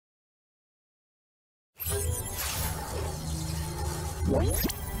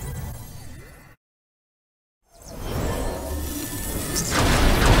Watch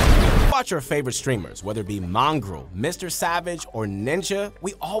your favorite streamers, whether it be Mongraal, MrSavage, or Ninja,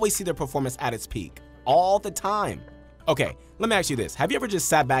 we always see their performance at its peak, all the time. Okay, let me ask you this. Have you ever just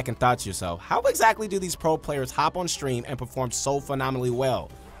sat back and thought to yourself, how exactly do these pro players hop on stream and perform so phenomenally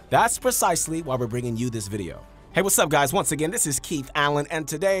well? That's precisely why we're bringing you this video. Hey, what's up guys? Once again, this is Keith Allen, and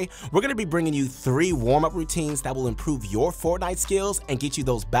today we're gonna be bringing you 3 warm-up routines that will improve your Fortnite skills and get you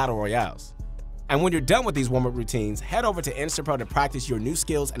those battle royales. And when you're done with these warm-up routines, head over to InstaPro to practice your new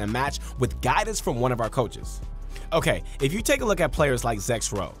skills in a match with guidance from one of our coaches. Okay, if you take a look at players like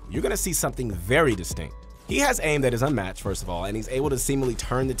Zexro, you're gonna see something very distinct. He has aim that is unmatched, first of all, and he's able to seemingly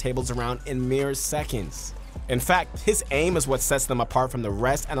turn the tables around in mere seconds. In fact, his aim is what sets them apart from the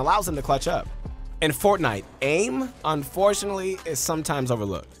rest and allows them to clutch up. In Fortnite, aim, unfortunately, is sometimes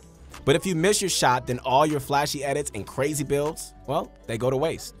overlooked. But if you miss your shot, then all your flashy edits and crazy builds, well, they go to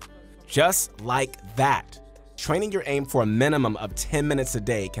waste. Just like that. Training your aim for a minimum of 10 minutes a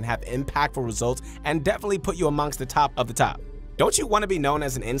day can have impactful results and definitely put you amongst the top of the top. Don't you want to be known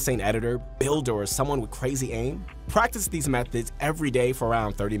as an insane editor, builder, or someone with crazy aim? Practice these methods every day for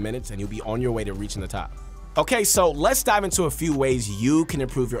around 30 minutes and you'll be on your way to reaching the top. Okay, so let's dive into a few ways you can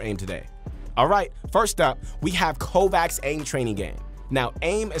improve your aim today. Alright, first up, we have Kovacs aim training game. Now,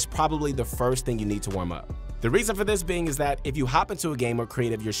 aim is probably the first thing you need to warm up. The reason for this being is that if you hop into a game or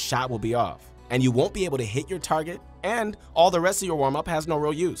creative, your shot will be off, and you won't be able to hit your target, and all the rest of your warm-up has no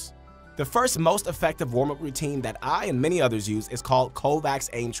real use. The first most effective warm-up routine that I and many others use is called Kovacs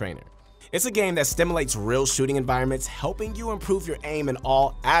Aim Trainer. It's a game that stimulates real shooting environments, helping you improve your aim in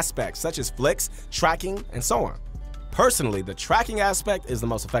all aspects, such as flicks, tracking, and so on. Personally, the tracking aspect is the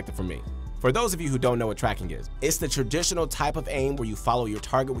most effective for me. For those of you who don't know what tracking is, it's the traditional type of aim where you follow your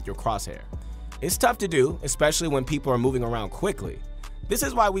target with your crosshair. It's tough to do, especially when people are moving around quickly. This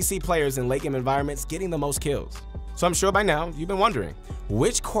is why we see players in late game environments getting the most kills. So I'm sure by now you've been wondering,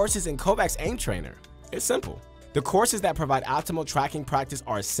 which courses in Kovacs Aim Trainer? It's simple. The courses that provide optimal tracking practice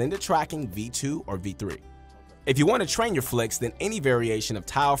are Ascended Tracking V2 or V3. If you want to train your flicks, then any variation of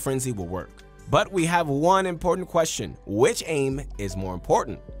Tile Frenzy will work. But we have one important question: which aim is more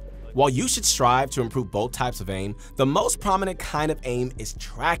important? While you should strive to improve both types of aim, the most prominent kind of aim is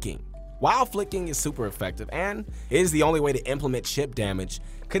tracking. While flicking is super effective and is the only way to implement chip damage,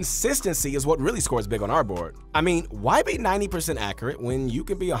 consistency is what really scores big on our board. I mean, why be 90% accurate when you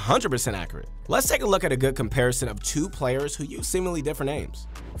can be 100% accurate? Let's take a look at a good comparison of 2 players who use seemingly different aims.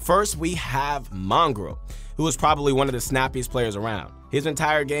 First, we have Mongraal, who is probably one of the snappiest players around. His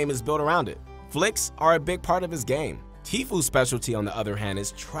entire game is built around it. Flicks are a big part of his game. Tfu's specialty, on the other hand,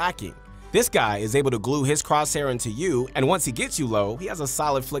 is tracking. This guy is able to glue his crosshair into you, and once he gets you low, he has a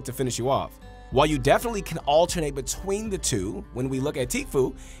solid flick to finish you off. While you definitely can alternate between the two, when we look at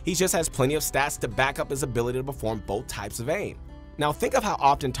Tfu, he just has plenty of stats to back up his ability to perform both types of aim. Now think of how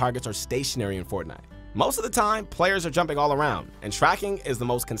often targets are stationary in Fortnite. Most of the time, players are jumping all around, and tracking is the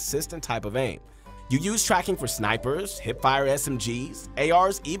most consistent type of aim. You use tracking for snipers, hipfire SMGs,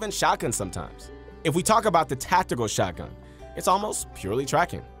 ARs, even shotguns sometimes. If we talk about the tactical shotgun, it's almost purely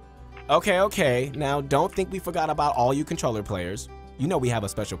tracking. Okay, now don't think we forgot about all you controller players. You know we have a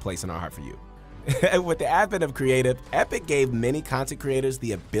special place in our heart for you. With the advent of creative, Epic gave many content creators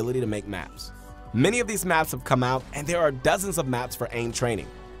the ability to make maps. Many of these maps have come out, and there are dozens of maps for aim training.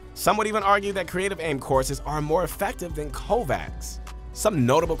 Some would even argue that creative aim courses are more effective than Kovacs. Some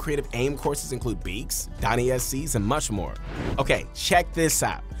notable creative aim courses include Beaks, Donnie SCs, and much more. Okay, check this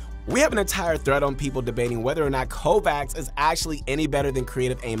out. We have an entire thread on people debating whether or not Kovacs is actually any better than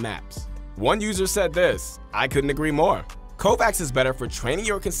creative aim maps. One user said this: I couldn't agree more. Kovacs is better for training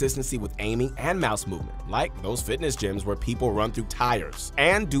your consistency with aiming and mouse movement, like those fitness gyms where people run through tires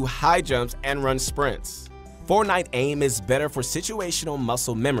and do high jumps and run sprints. Fortnite aim is better for situational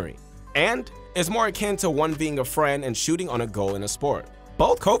muscle memory, and is more akin to 1ving a friend and shooting on a goal in a sport.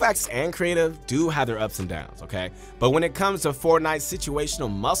 Both Kovacs and creative do have their ups and downs, okay? But when it comes to Fortnite's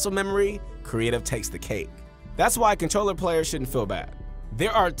situational muscle memory, creative takes the cake. That's why controller players shouldn't feel bad.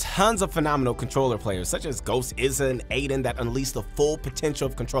 There are tons of phenomenal controller players such as Ghost, Izza, and Aiden that unleash the full potential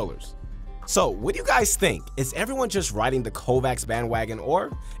of controllers. So what do you guys think? Is everyone just riding the Kovacs bandwagon,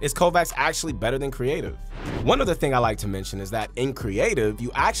 or is Kovacs actually better than creative? One other thing I like to mention is that in creative,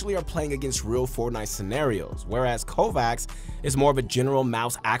 you actually are playing against real Fortnite scenarios, whereas Kovacs is more of a general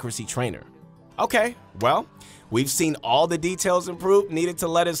mouse accuracy trainer. Okay, well, we've seen all the details and proof needed to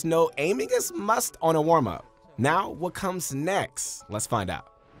let us know aiming is must on a warm-up. Now, what comes next? Let's find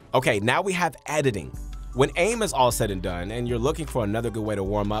out. Okay, now we have editing. When aim is all said and done and you're looking for another good way to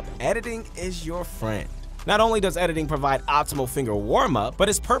warm up, editing is your friend. Not only does editing provide optimal finger warm-up, but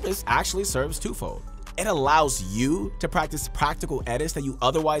its purpose actually serves twofold. It allows you to practice practical edits that you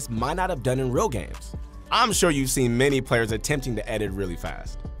otherwise might not have done in real games. I'm sure you've seen many players attempting to edit really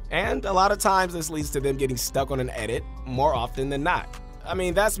fast. And a lot of times this leads to them getting stuck on an edit more often than not. I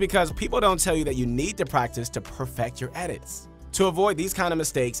mean, that's because people don't tell you that you need to practice to perfect your edits. To avoid these kind of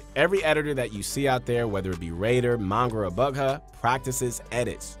mistakes, every editor that you see out there, whether it be Raider, Mongraal, or BugHa, practices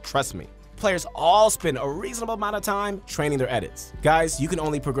edits. Trust me. Players all spend a reasonable amount of time training their edits. Guys, you can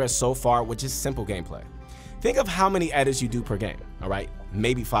only progress so far with just simple gameplay. Think of how many edits you do per game, all right?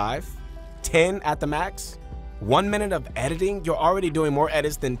 Maybe 5, 10 at the max. 1 minute of editing, you're already doing more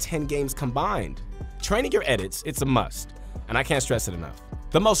edits than 10 games combined. Training your edits, it's a must, and I can't stress it enough.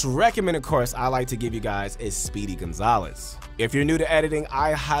 The most recommended course I like to give you guys is Speedy Gonzalez. If you're new to editing,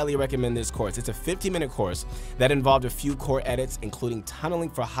 I highly recommend this course. It's a 50-minute course that involved a few core edits, including tunneling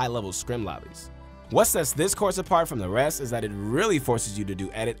for high-level scrim lobbies. What sets this course apart from the rest is that it really forces you to do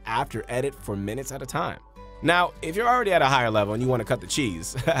edit after edit for minutes at a time. Now, if you're already at a higher level and you want to cut the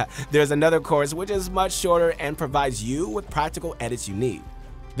cheese, there's another course which is much shorter and provides you with practical edits you need.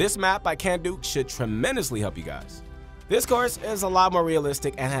 This map by Candook should tremendously help you guys. This course is a lot more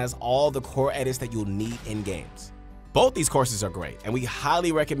realistic and has all the core edits that you'll need in games. Both these courses are great, and we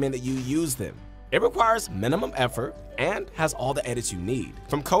highly recommend that you use them. It requires minimum effort and has all the edits you need,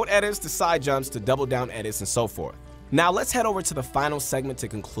 from code edits to side jumps to double down edits and so forth. Now let's head over to the final segment to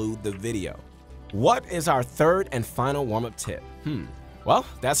conclude the video. What is our third and final warm-up tip? Well,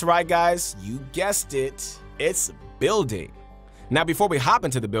 that's right guys, you guessed it, it's building. Now before we hop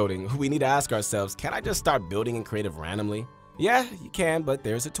into the building, we need to ask ourselves, can I just start building in creative randomly? Yeah, you can, but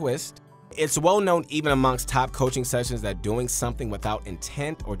there's a twist. It's well known even amongst top coaching sessions that doing something without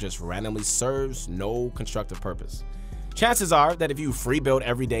intent or just randomly serves no constructive purpose. Chances are that if you free build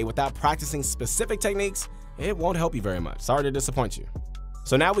every day without practicing specific techniques, it won't help you very much. Sorry to disappoint you.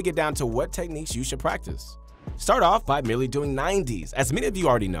 So now we get down to what techniques you should practice. Start off by merely doing 90s. As many of you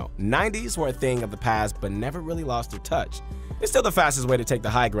already know, 90s were a thing of the past but never really lost their touch. It's still the fastest way to take the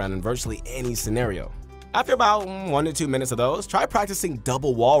high ground in virtually any scenario. After about 1 to 2 minutes of those, try practicing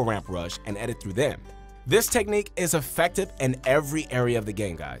double wall ramp rush and edit through them. This technique is effective in every area of the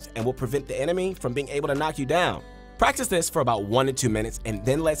game, guys, and will prevent the enemy from being able to knock you down. Practice this for about 1 to 2 minutes, and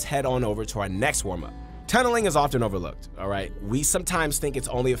then let's head on over to our next warm-up. Tunneling is often overlooked, all right? We sometimes think it's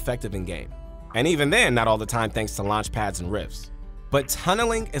only effective in-game. And even then, not all the time thanks to launch pads and rifts. But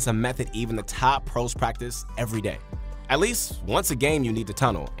tunneling is a method even the top pros practice every day. At least once a game you need to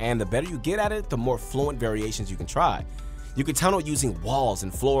tunnel, and the better you get at it, the more fluent variations you can try. You can tunnel using walls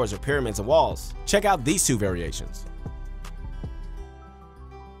and floors or pyramids and walls. Check out these 2 variations.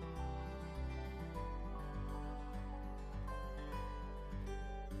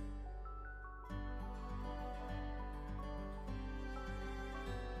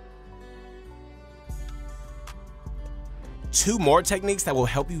 Two more techniques that will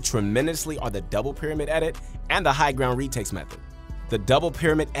help you tremendously are the double pyramid edit and the high ground retakes method. The double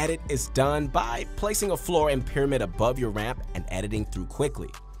pyramid edit is done by placing a floor and pyramid above your ramp and editing through quickly.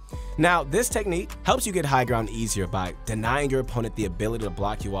 Now, this technique helps you get high ground easier by denying your opponent the ability to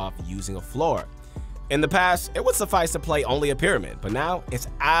block you off using a floor. In the past, it would suffice to play only a pyramid, but now it's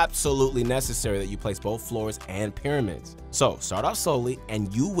absolutely necessary that you place both floors and pyramids. So start off slowly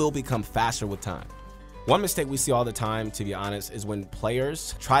and you will become faster with time. One mistake we see all the time, to be honest, is when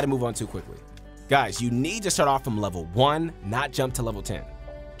players try to move on too quickly. Guys, you need to start off from level 1, not jump to level 10.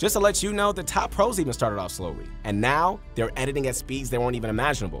 Just to let you know, the top pros even started off slowly, and now they're editing at speeds that weren't even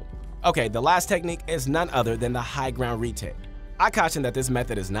imaginable. Okay, the last technique is none other than the high ground retake. I caution that this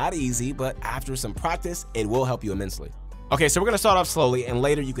method is not easy, but after some practice, it will help you immensely. Okay, so we're gonna start off slowly, and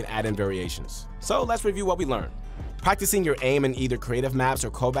later you can add in variations. So let's review what we learned. Practicing your aim in either creative maps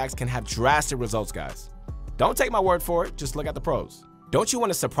or kovacs can have drastic results, guys. Don't take my word for it, just look at the pros. Don't you want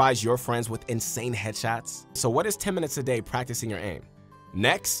to surprise your friends with insane headshots? So what is 10 minutes a day practicing your aim?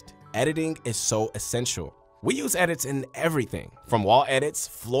 Next, editing is so essential. We use edits in everything, from wall edits,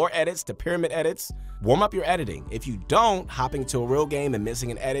 floor edits, to pyramid edits. Warm up your editing. If you don't, hopping to a real game and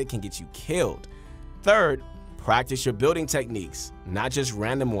missing an edit can get you killed. Third, practice your building techniques, not just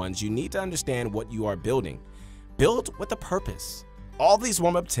random ones. You need to understand what you are building. Build with a purpose. All these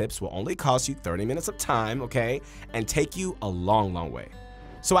warm-up tips will only cost you 30 minutes of time, okay, and take you a long, long way.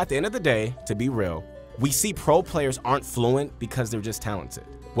 So at the end of the day, to be real, we see pro players aren't fluent because they're just talented.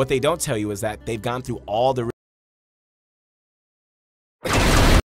 What they don't tell you is that they've gone through all the